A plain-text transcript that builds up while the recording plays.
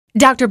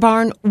Dr.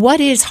 Barn,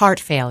 what is heart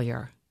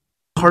failure?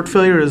 Heart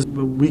failure is a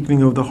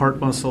weakening of the heart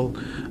muscle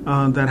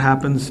that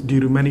happens due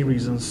to many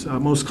reasons.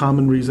 Most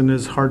common reason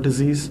is heart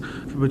disease,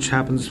 which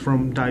happens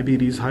from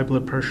diabetes, high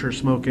blood pressure,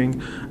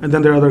 smoking. And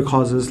then there are other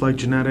causes like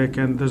genetic,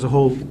 and there's a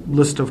whole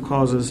list of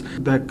causes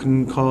that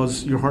can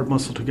cause your heart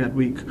muscle to get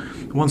weak.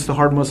 Once the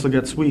heart muscle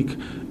gets weak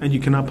and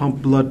you cannot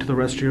pump blood to the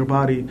rest of your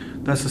body,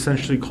 that's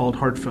essentially called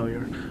heart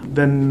failure.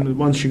 Then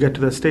once you get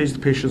to that stage, the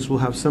patients will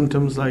have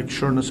symptoms like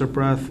shortness of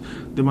breath,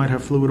 they might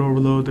have fluid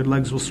overload, their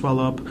legs will swell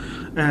up,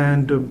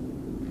 and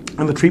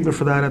the treatment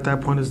for that at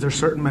that point is there's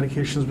certain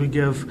medications we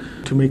give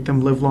to make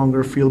them live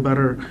longer, feel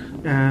better,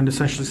 and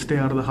essentially stay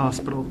out of the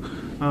hospital.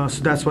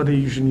 So that's why they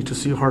usually need to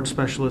see a heart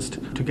specialist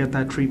to get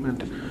that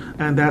treatment.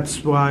 And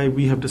that's why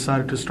we have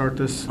decided to start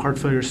this heart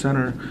failure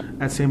center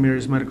at St.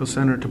 Mary's Medical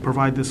Center to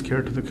provide this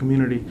care to the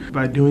community.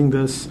 By doing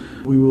this,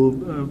 we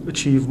will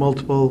achieve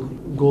multiple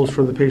goals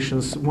for the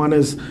patients. One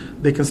is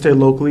they can stay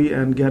locally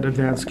and get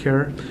advanced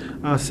care.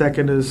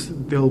 Second is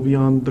they'll be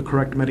on the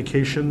correct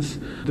medications.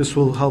 This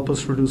will help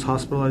us reduce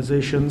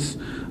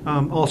hospitalizations.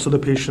 Also, the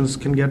patients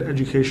can get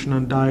education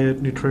on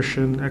diet,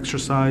 nutrition,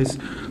 exercise,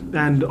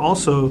 and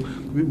also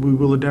we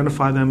will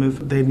identify them if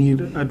they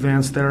need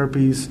advanced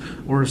therapies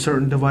or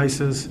certain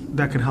devices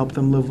that can help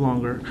them live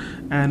longer.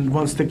 And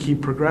once they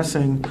keep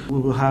progressing, we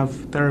will have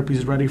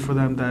therapies ready for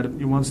them that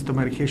once the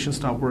medications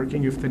stop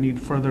working, if they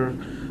need further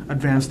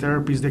advanced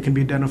therapies, they can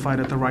be identified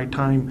at the right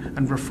time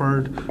and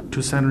referred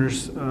to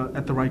centers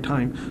at the right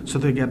time so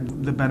they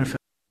get the benefit.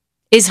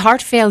 Is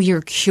heart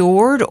failure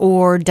cured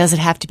or does it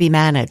have to be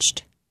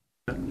managed?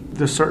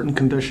 There's certain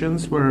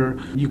conditions where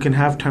you can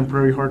have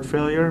temporary heart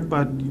failure,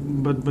 but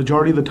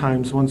majority of the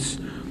times once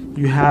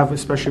you have,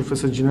 especially if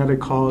it's a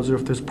genetic cause or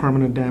if there's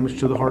permanent damage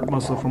to the heart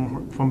muscle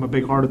from a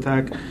big heart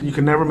attack, you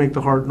can never make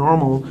the heart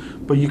normal,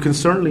 but you can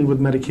certainly with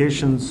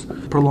medications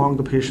prolong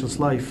the patient's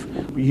life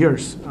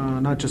years,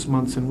 not just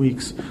months and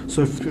weeks.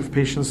 So if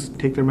patients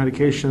take their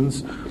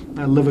medications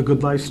and live a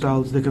good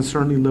lifestyle, they can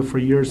certainly live for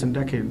years and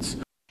decades.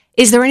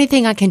 Is there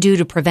anything I can do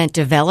to prevent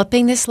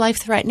developing this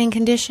life-threatening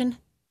condition?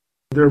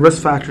 There are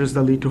risk factors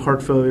that lead to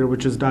heart failure,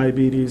 which is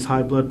diabetes,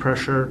 high blood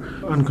pressure,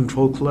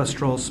 uncontrolled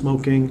cholesterol,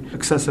 smoking,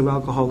 excessive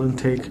alcohol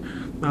intake,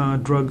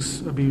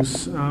 drugs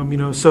abuse.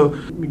 So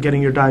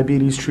getting your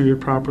diabetes treated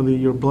properly,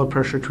 your blood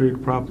pressure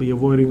treated properly,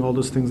 avoiding all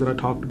those things that I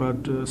talked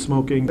about,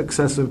 smoking,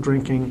 excessive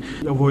drinking,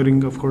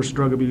 avoiding, of course,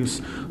 drug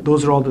abuse.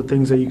 Those are all the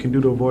things that you can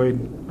do to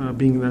avoid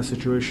being in that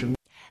situation.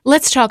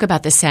 Let's talk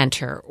about the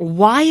center.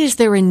 Why is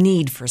there a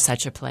need for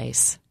such a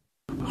place?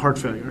 Heart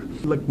failure.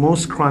 Like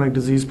most chronic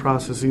disease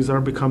processes are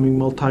becoming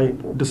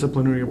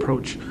multidisciplinary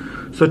approach.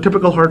 So a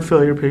typical heart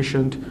failure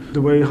patient,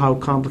 the way how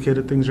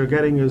complicated things are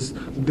getting is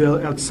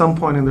they'll at some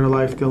point in their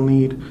life they'll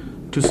need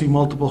to see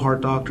multiple heart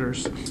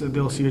doctors. So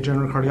they'll see a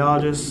general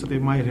cardiologist, they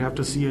might have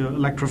to see an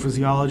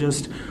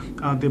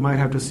electrophysiologist, they might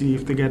have to see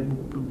if they get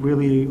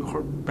really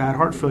bad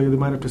heart failure, they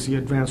might have to see an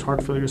advanced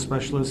heart failure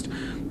specialist,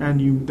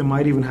 and they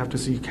might even have to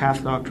see a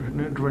cath doctor,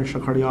 an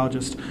interventional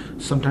cardiologist,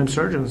 sometimes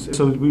surgeons.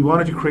 So we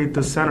wanted to create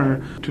this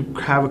center to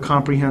have a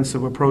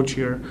comprehensive approach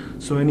here.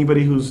 So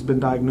anybody who's been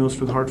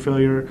diagnosed with heart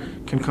failure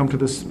can come to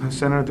this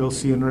center, they'll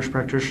see a nurse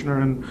practitioner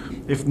and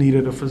if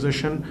needed a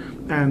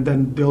physician, and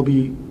then they'll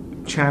be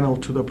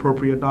channeled to the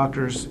appropriate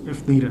doctors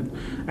if needed.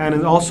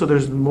 And also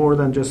there's more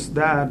than just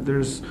that.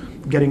 There's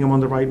getting them on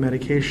the right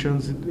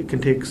medications. It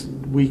can take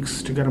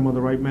weeks to get them on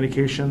the right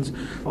medications.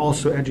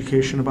 Also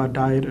education about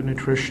diet and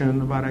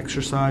nutrition, about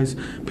exercise.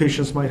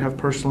 Patients might have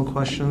personal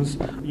questions.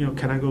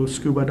 Can I go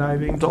scuba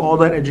diving? So all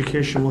that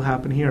education will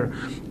happen here.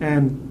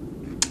 And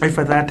if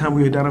at that time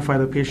we identify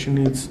the patient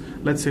needs,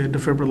 let's say, a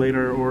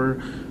defibrillator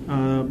or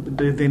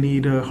they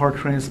need a heart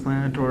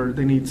transplant or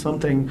they need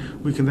something,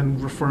 we can then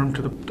refer them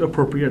to the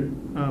appropriate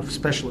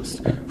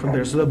specialist from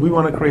there. So that we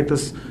want to create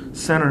this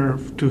center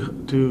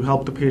to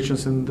help the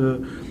patients in the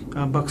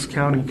Bucks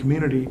County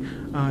community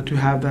to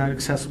have that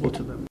accessible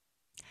to them.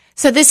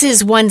 So this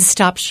is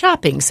one-stop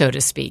shopping, so to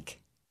speak.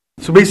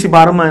 So basically,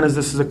 bottom line is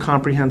this is a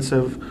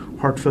comprehensive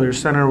heart failure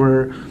center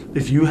where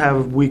if you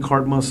have weak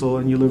heart muscle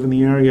and you live in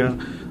the area,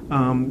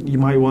 you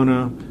might want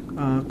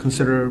to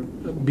consider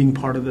being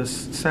part of this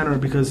center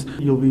because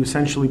you'll be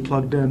essentially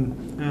plugged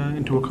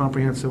into a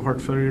comprehensive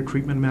heart failure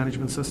treatment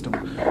management system,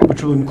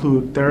 which will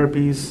include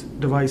therapies,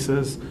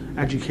 devices,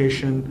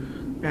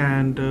 education,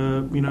 and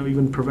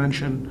even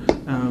prevention.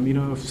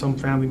 Of some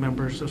family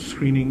members of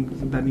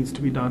screening that needs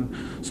to be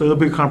done. So it'll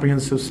be a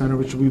comprehensive center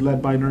which will be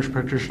led by nurse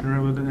practitioner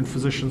and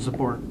physician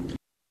support.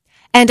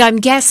 And I'm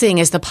guessing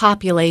as the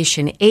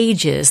population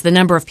ages, the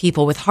number of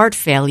people with heart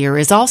failure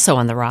is also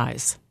on the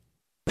rise.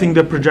 I think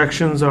the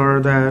projections are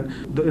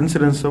that the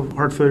incidence of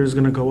heart failure is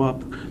going to go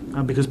up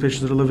because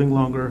patients are living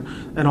longer.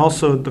 And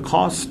also the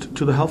cost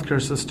to the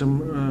healthcare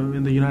system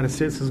in the United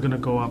States is going to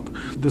go up.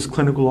 This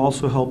clinic will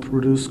also help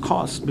reduce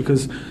costs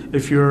because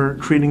if you're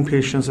treating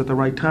patients at the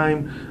right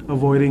time,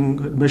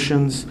 avoiding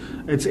admissions,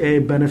 it's a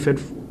benefit,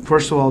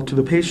 first of all, to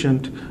the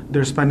patient.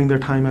 They're spending their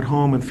time at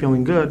home and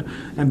feeling good.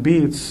 And B,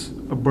 it's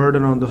a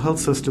burden on the health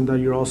system that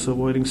you're also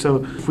avoiding.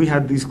 So if we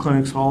had these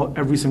clinics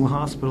every single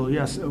hospital,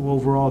 yes,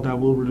 overall that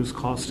will reduce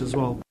cost as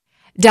well.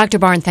 Dr.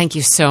 Barn, thank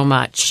you so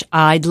much.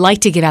 I'd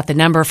like to give out the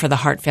number for the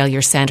Heart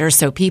Failure Center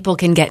so people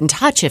can get in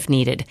touch if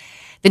needed.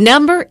 The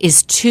number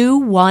is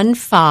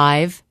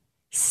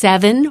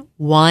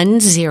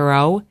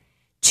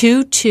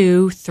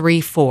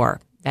 215-710-2234.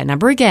 That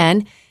number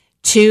again,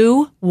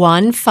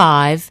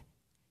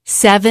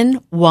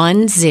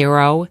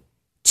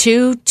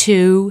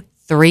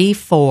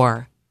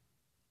 215-710-2234.